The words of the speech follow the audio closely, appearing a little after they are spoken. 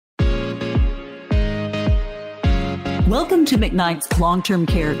Welcome to McKnight's Long-Term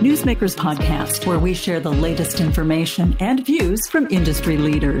Care Newsmakers podcast, where we share the latest information and views from industry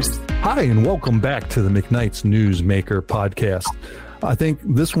leaders. Hi, and welcome back to the McKnight's Newsmaker podcast. I think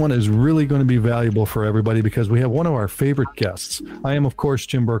this one is really going to be valuable for everybody because we have one of our favorite guests. I am, of course,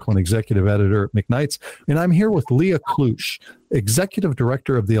 Jim Berkland, Executive Editor at McKnight's, and I'm here with Leah Klusch, Executive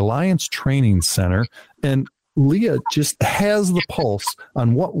Director of the Alliance Training Center. And Leah just has the pulse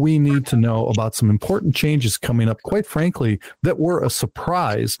on what we need to know about some important changes coming up, quite frankly, that were a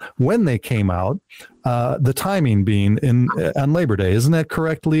surprise when they came out, the timing being on Labor Day. Isn't that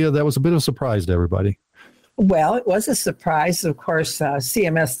correct, Leah? That was a bit of a surprise to everybody. Well, it was a surprise. Of course,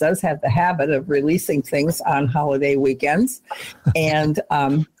 CMS does have the habit of releasing things on holiday weekends. And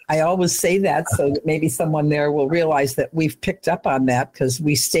I always say that so that maybe someone there will realize that we've picked up on that because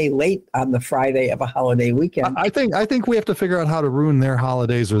we stay late on the Friday of a holiday weekend. I think we have to figure out how to ruin their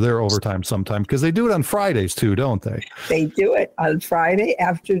holidays or their overtime sometime because they do it on Fridays too, don't they? They do it on Friday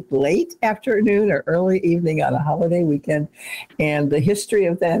after late afternoon or early evening on a holiday weekend. And the history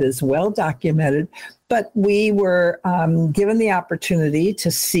of that is well documented. But we were given the opportunity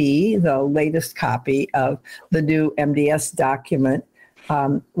to see the latest copy of the new MDS document,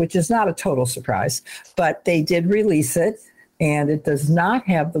 which is not a total surprise, but they did release it, and it does not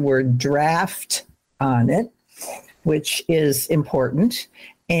have the word draft on it, which is important.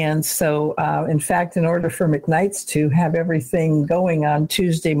 And so, in fact, in order for McKnight's to have everything going on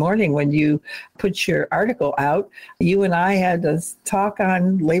Tuesday morning when you put your article out, you and I had to talk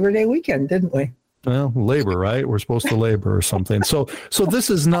on Labor Day weekend, didn't we? Well, labor, right? We're supposed to labor or something. So this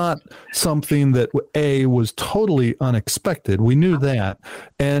is not something that was totally unexpected. We knew that.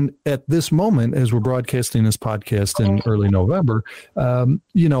 And at this moment, as we're broadcasting this podcast in early November,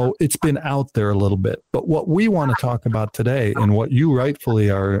 it's been out there a little bit. But what we want to talk about today and what you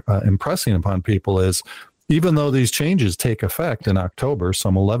rightfully are impressing upon people is, even though these changes take effect in October,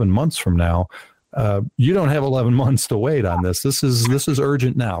 some 11 months from now, you don't have 11 months to wait on this. This is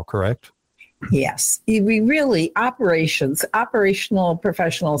urgent now, correct? Yes, we really, operational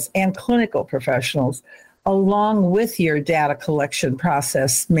professionals and clinical professionals, along with your data collection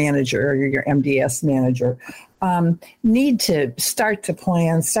process manager or your MDS manager, need to start to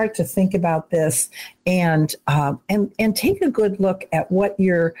plan, start to think about this, and take a good look at what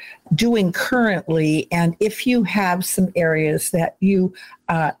you're doing currently. And if you have some areas that you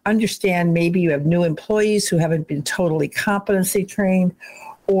understand, maybe you have new employees who haven't been totally competency trained,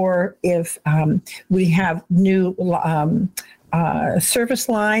 or if we have new service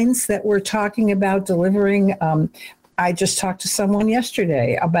lines that we're talking about delivering. I just talked to someone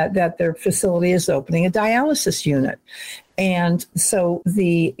yesterday about that their facility is opening a dialysis unit. And so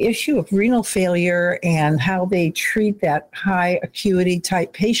the issue of renal failure and how they treat that high acuity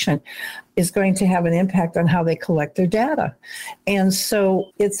type patient is going to have an impact on how they collect their data. And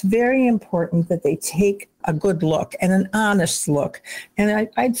so it's very important that they take a good look and an honest look. And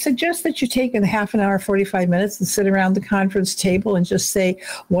I'd suggest that you take a half an hour, 45 minutes and sit around the conference table and just say,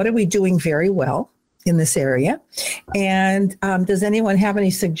 what are we doing very well in this area? And does anyone have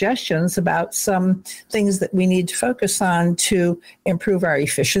any suggestions about some things that we need to focus on to improve our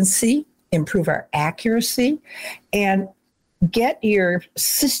efficiency, improve our accuracy, and get your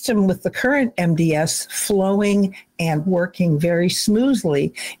system with the current MDS flowing and working very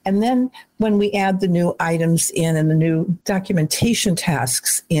smoothly. And then when we add the new items in and the new documentation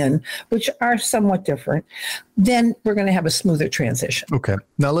tasks in, which are somewhat different, then we're going to have a smoother transition. Okay.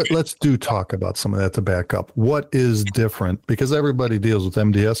 Now let's talk about some of that to back up. What is different? Because everybody deals with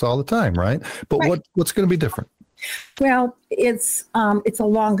MDS all the time, right? But right. What's going to be different? Well, it's a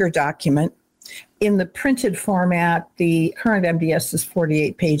longer document. In the printed format, the current MDS is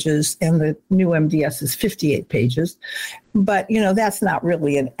 48 pages and the new MDS is 58 pages. But, that's not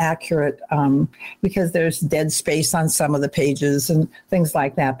really an accurate because there's dead space on some of the pages and things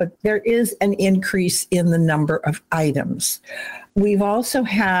like that. But there is an increase in the number of items. We've also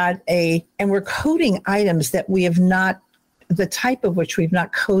had and we're coding items that we have not, the type of which we've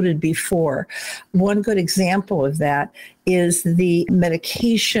not coded before. One good example of that is the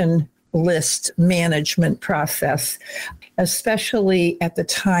medication list management process, especially at the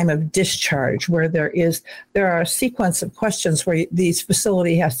time of discharge, where there are a sequence of questions where these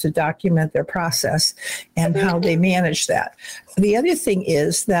facility has to document their process and how they manage that. The other thing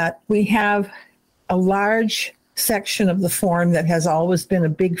is that we have a large section of the form that has always been a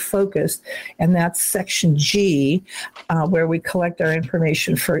big focus, and that's section G, where we collect our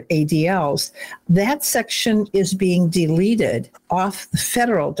information for ADLs. That section is being deleted off the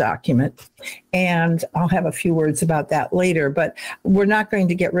federal document, and I'll have a few words about that later, but we're not going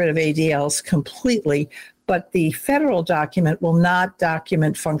to get rid of ADLs completely, but the federal document will not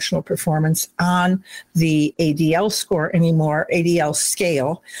document functional performance on the ADL score anymore, ADL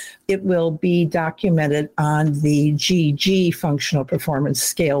scale. It will be documented on the GG functional performance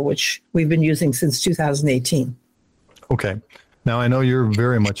scale, which we've been using since 2018. Okay. Now, I know you're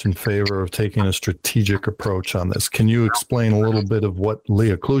very much in favor of taking a strategic approach on this. Can you explain a little bit of what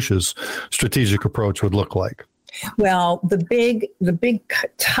Leah Klusch's strategic approach would look like? Well, the big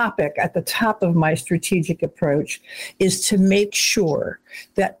topic at the top of my strategic approach is to make sure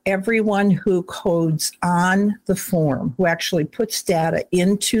that everyone who codes on the form, who actually puts data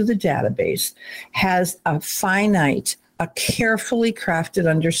into the database, has a carefully crafted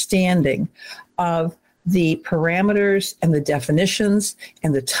understanding of the parameters and the definitions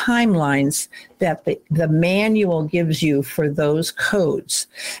and the timelines that the manual gives you for those codes,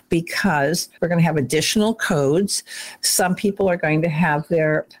 because we're going to have additional codes. Some people are going to have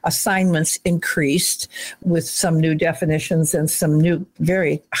their assignments increased with some new definitions and some new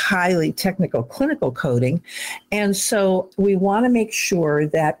very highly technical clinical coding. And so we want to make sure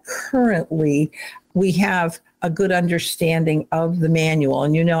that currently we have a good understanding of the manual.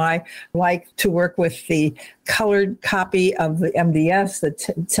 And, I like to work with the colored copy of the MDS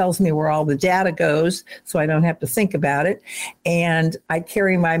that tells me where all the data goes, so I don't have to think about it. And I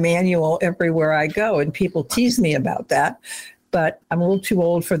carry my manual everywhere I go, and people tease me about that. But I'm a little too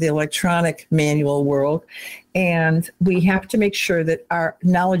old for the electronic manual world. And we have to make sure that our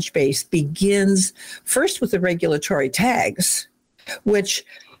knowledge base begins first with the regulatory tags, which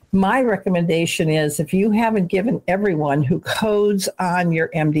my recommendation is, if you haven't given everyone who codes on your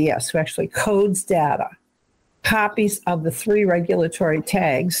MDS, who actually codes data, copies of the 3 regulatory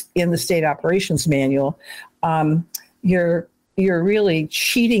tags in the state operations manual, you're really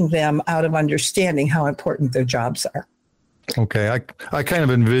cheating them out of understanding how important their jobs are. Okay. I kind of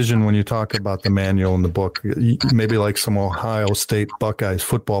envision, when you talk about the manual in the book, maybe like some Ohio State Buckeyes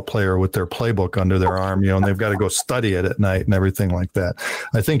football player with their playbook under their arm, and they've got to go study it at night and everything like that.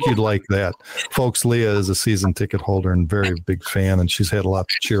 I think you'd like that. Folks, Leah is a season ticket holder and very big fan, and she's had a lot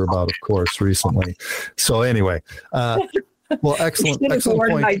to cheer about, of course, recently. So anyway, well, excellent. I should have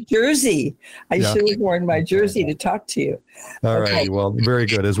worn my jersey. I Yeah. should have worn my jersey to talk to you. All Okay. right. Well, very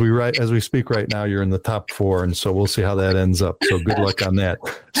good. As we speak right now, you're in the top 4, and so we'll see how that ends up. So good luck on that.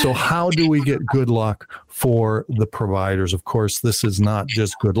 So how do we get good luck for the providers? Of course, this is not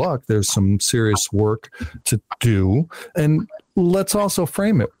just good luck. There's some serious work to do, and let's also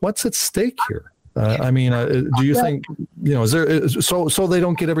frame it. What's at stake here? Do you think is there so they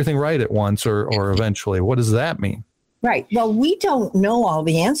don't get everything right at once or eventually? What does that mean? Right. Well, we don't know all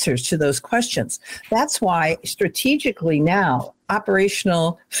the answers to those questions. That's why strategically now,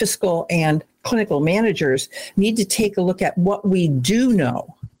 operational, fiscal, and clinical managers need to take a look at what we do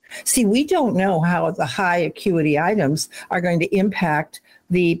know. See, we don't know how the high acuity items are going to impact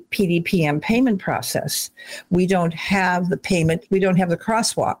the PDPM payment process. We don't have the payment. We don't have the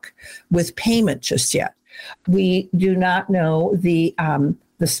crosswalk with payment just yet. We do not know the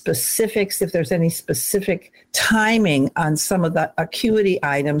specifics, if there's any specific timing on some of the acuity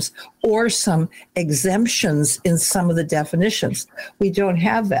items or some exemptions in some of the definitions. We don't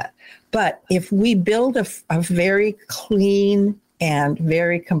have that. But if we build a very clean and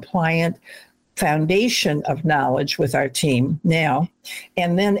very compliant foundation of knowledge with our team now,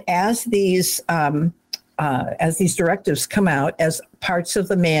 and then as these directives come out as parts of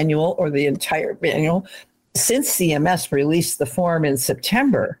the manual or the entire manual, since CMS released the form in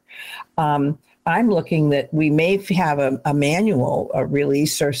September, I'm looking that we may have a manual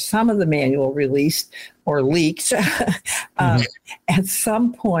release or some of the manual released or leaked at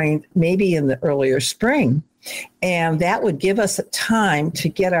some point, maybe in the earlier spring. And that would give us a time to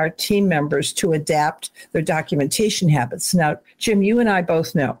get our team members to adapt their documentation habits. Now, Jim, you and I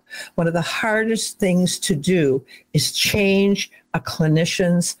both know one of the hardest things to do is change a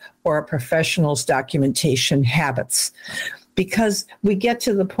clinician's or a professional's documentation habits, because we get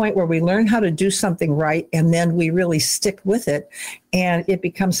to the point where we learn how to do something right and then we really stick with it and it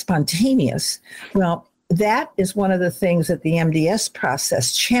becomes spontaneous. Well, that is one of the things that the MDS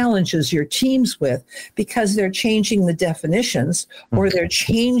process challenges your teams with, because they're changing the definitions or they're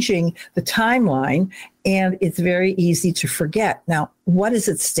changing the timeline, and it's very easy to forget. Now, what is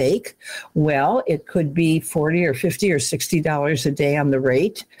at stake? Well, it could be $40 or $50 or $60 a day on the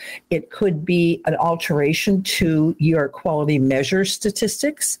rate. It could be an alteration to your quality measure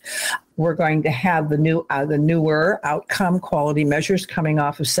statistics. We're going to have the newer outcome quality measures coming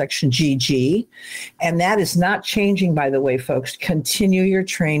off of Section GG. And that is not changing, by the way, folks. Continue your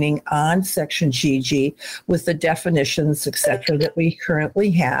training on Section GG with the definitions, et cetera, that we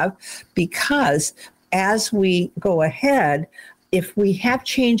currently have, because as we go ahead, if we have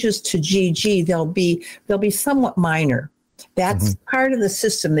changes to GG, they'll be somewhat minor. That's part of the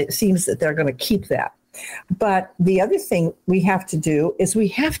system. That seems that they're going to keep that. But the other thing we have to do is we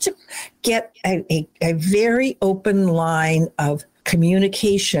have to get a very open line of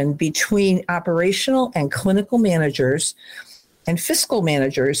communication between operational and clinical managers and fiscal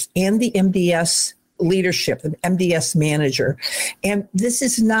managers and the MDS leadership, the MDS manager. And this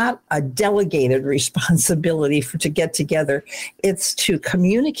is not a delegated responsibility to get together. It's to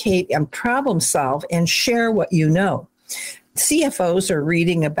communicate and problem solve and share what you know. CFOs are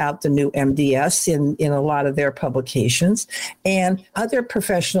reading about the new MDS in a lot of their publications, and other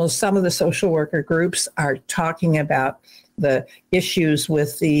professionals, some of the social worker groups are talking about the issues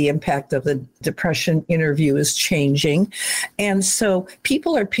with the impact of the depression interview is changing. And so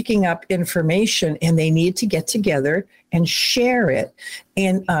people are picking up information and they need to get together and share it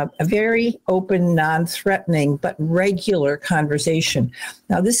in a very open, non-threatening, but regular conversation.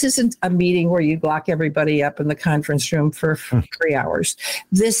 Now, this isn't a meeting where you lock everybody up in the conference room for 3 hours.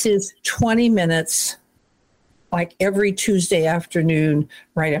 This is 20 minutes, like every Tuesday afternoon,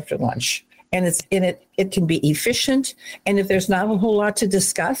 right after lunch. And it can be efficient. And if there's not a whole lot to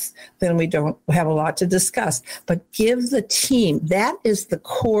discuss, then we don't have a lot to discuss. But give the team, that is the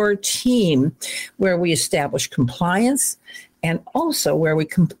core team where we establish compliance and also where we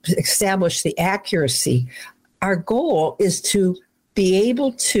establish the accuracy. Our goal is to be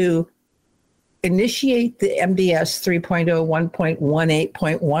able to initiate the MDS 3.0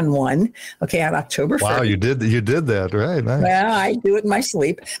 1.18.11, okay, on October 1st. Wow, you did that, right? Nice. Well, I do it in my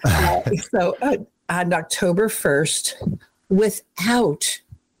sleep. So on October 1st, without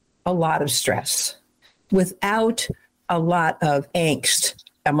a lot of stress, without a lot of angst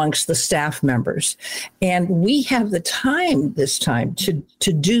amongst the staff members. And we have the time this time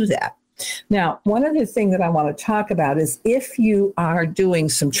to do that. Now, one other thing that I want to talk about is if you are doing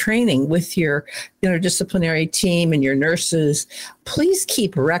some training with your interdisciplinary team and your nurses, please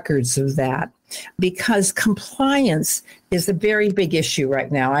keep records of that, because compliance is a very big issue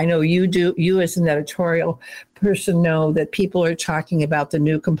right now. I know you do, you as an editorial person know that people are talking about the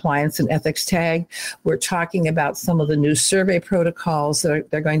new compliance and ethics tag. We're talking about some of the new survey protocols that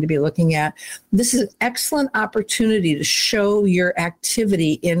they're going to be looking at. This is an excellent opportunity to show your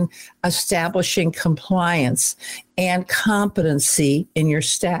activity in establishing compliance and competency in your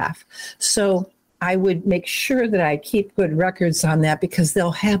staff. So I would make sure that I keep good records on that, because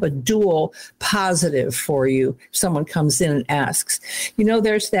they'll have a dual positive for you if someone comes in and asks. You know,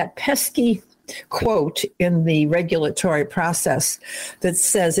 there's that pesky quote in the regulatory process that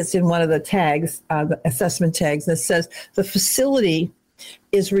says, it's in one of the tags, the assessment tags, that says the facility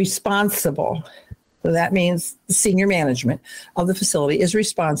is responsible. So that means the senior management of the facility is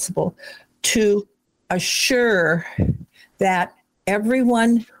responsible to assure that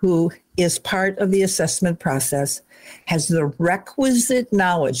everyone who is part of the assessment process has the requisite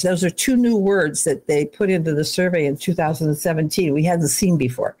knowledge. Those are two new words that they put into the survey in 2017 we hadn't seen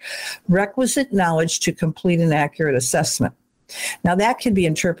before. Requisite knowledge to complete an accurate assessment. Now, that can be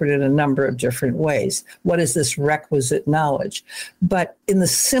interpreted a number of different ways. What is this requisite knowledge? But in the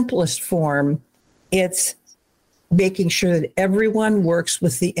simplest form, it's making sure that everyone works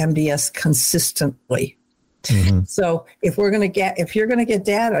with the MDS consistently. Mm-hmm. So if you're going to get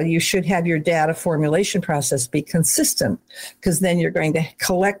data, you should have your data formulation process be consistent, because then you're going to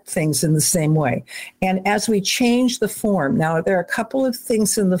collect things in the same way. And as we change the form, now there are a couple of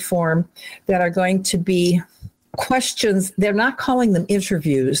things in the form that are going to be questions. They're not calling them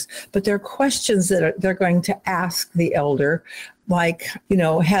interviews, but they're questions that they're going to ask the elder, like,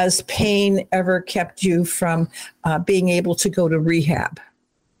 has pain ever kept you from being able to go to rehab?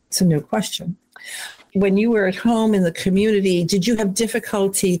 It's a new question. When you were at home in the community, did you have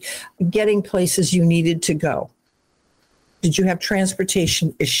difficulty getting places you needed to go? Did you have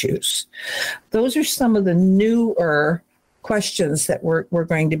transportation issues? Those are some of the newer questions that we're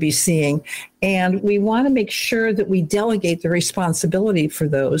going to be seeing. And we want to make sure that we delegate the responsibility for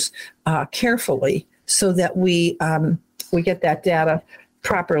those carefully, so that we get that data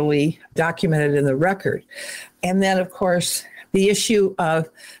properly documented in the record. And then, of course, the issue of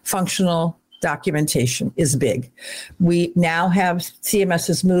functional documentation is big. We now have CMS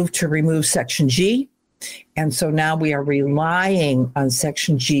has moved to remove Section G. And so now we are relying on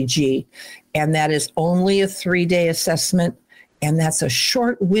Section GG. And that is only a 3-day assessment. And that's a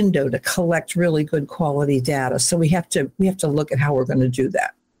short window to collect really good quality data. So we have to look at how we're going to do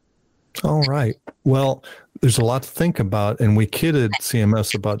that. All right. Well, there's a lot to think about. And we kidded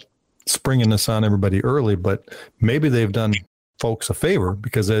CMS about springing this on everybody early, but maybe they've done folks a favor,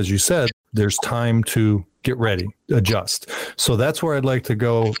 because as you said, there's time to get ready, adjust. So that's where I'd like to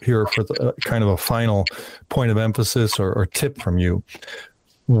go here for kind of a final point of emphasis or tip from you.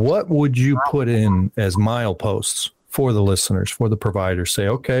 What would you put in as mileposts for the listeners, for the providers? Say,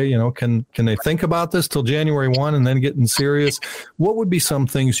 okay, can they think about this till January 1 and then getting serious? What would be some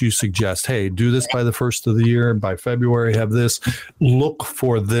things you suggest? Hey, do this by the first of the year. By February, have this. Look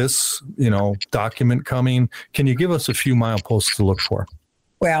for this, document coming. Can you give us a few mileposts to look for?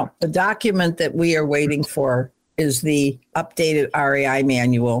 Well, the document that we are waiting for is the updated RAI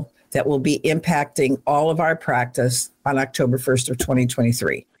manual that will be impacting all of our practice on October 1st of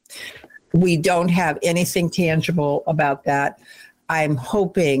 2023. We don't have anything tangible about that. I'm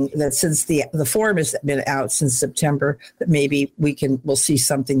hoping that since the form has been out since September, that maybe we'll see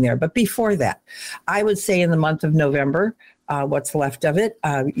something there. But before that, I would say in the month of November, what's left of it,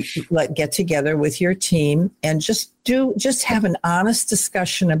 get together with your team and just have an honest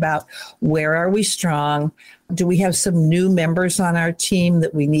discussion about where are we strong? Do we have some new members on our team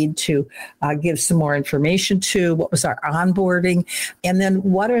that we need to give some more information to? What was our onboarding? And then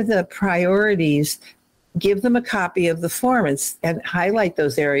what are the priorities? Give them a copy of the form and highlight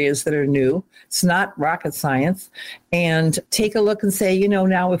those areas that are new. It's not rocket science. And take a look and say,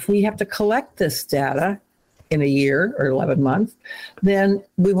 now if we have to collect this data in a year or 11 months, then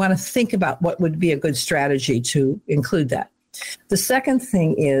we want to think about what would be a good strategy to include that. The second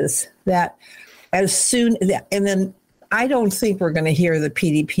thing is that and then I don't think we're going to hear the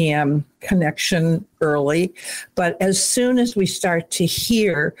PDPM connection early, but as soon as we start to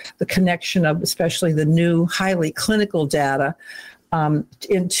hear the connection of especially the new highly clinical data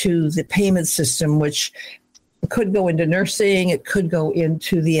into the payment system, which could go into nursing, it could go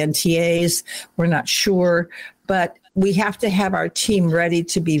into the NTAs, we're not sure, but we have to have our team ready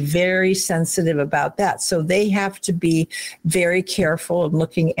to be very sensitive about that. So they have to be very careful in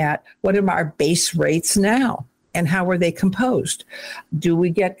looking at what are our base rates now and how are they composed? Do we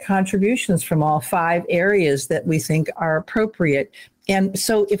get contributions from all 5 areas that we think are appropriate? And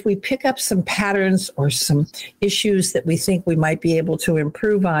so if we pick up some patterns or some issues that we think we might be able to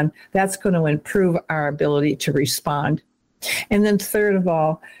improve on, that's going to improve our ability to respond. And then third of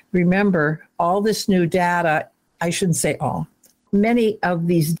all, remember all this new data, I shouldn't say all, many of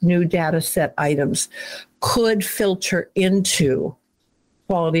these new data set items could filter into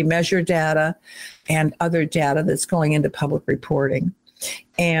quality measure data and other data that's going into public reporting.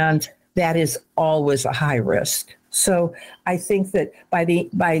 And that is always a high risk. So I think that by the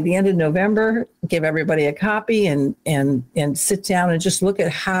end of November, give everybody a copy and sit down and just look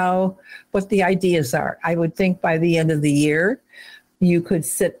at what the ideas are. I would think by the end of the year, you could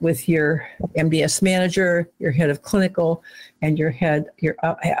sit with your MDS manager, your head of clinical, and your head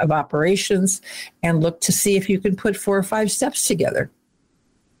of operations and look to see if you can put 4 or 5 steps together.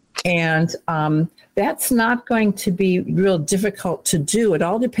 And that's not going to be real difficult to do. It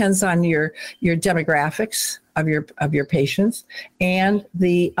all depends on your demographics of your patients and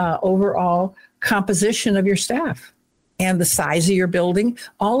the overall composition of your staff and the size of your building.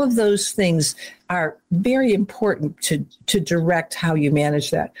 All of those things are very important to direct how you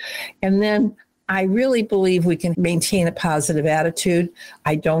manage that. And then I really believe we can maintain a positive attitude.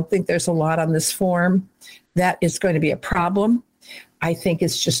 I don't think there's a lot on this form that is going to be a problem. I think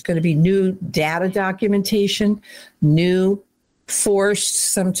it's just going to be new data documentation, new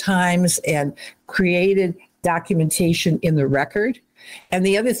forced sometimes and created documentation in the record. And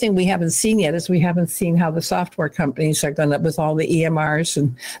the other thing we haven't seen yet is we haven't seen how the software companies are going to, with all the EMRs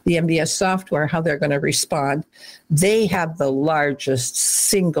and the MDS software, how they're going to respond. They have the largest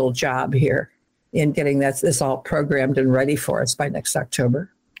single job here in getting this all programmed and ready for us by next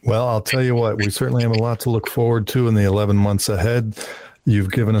October. Well, I'll tell you what, we certainly have a lot to look forward to in the 11 months ahead.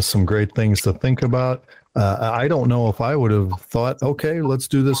 You've given us some great things to think about. I don't know if I would have thought, okay, let's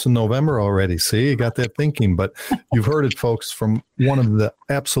do this in November already. See, you got that thinking, but you've heard it, folks, from one of the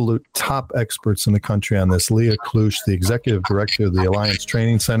absolute top experts in the country on this, Leah Klusch, the executive director of the Alliance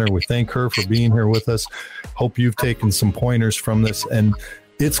Training Center. We thank her for being here with us. Hope you've taken some pointers from this, and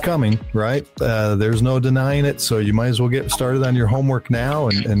it's coming, right? There's no denying it. So you might as well get started on your homework now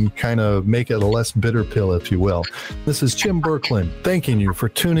and kind of make it a less bitter pill, if you will. This is Jim Berkland thanking you for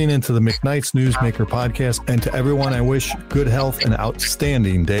tuning into the McKnight's Newsmaker podcast. And to everyone, I wish good health and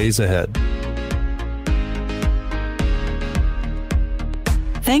outstanding days ahead.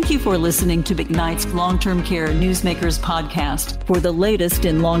 Thank you for listening to McKnight's Long-Term Care Newsmakers podcast. For the latest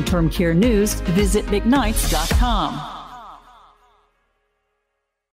in long-term care news, visit McKnights.com.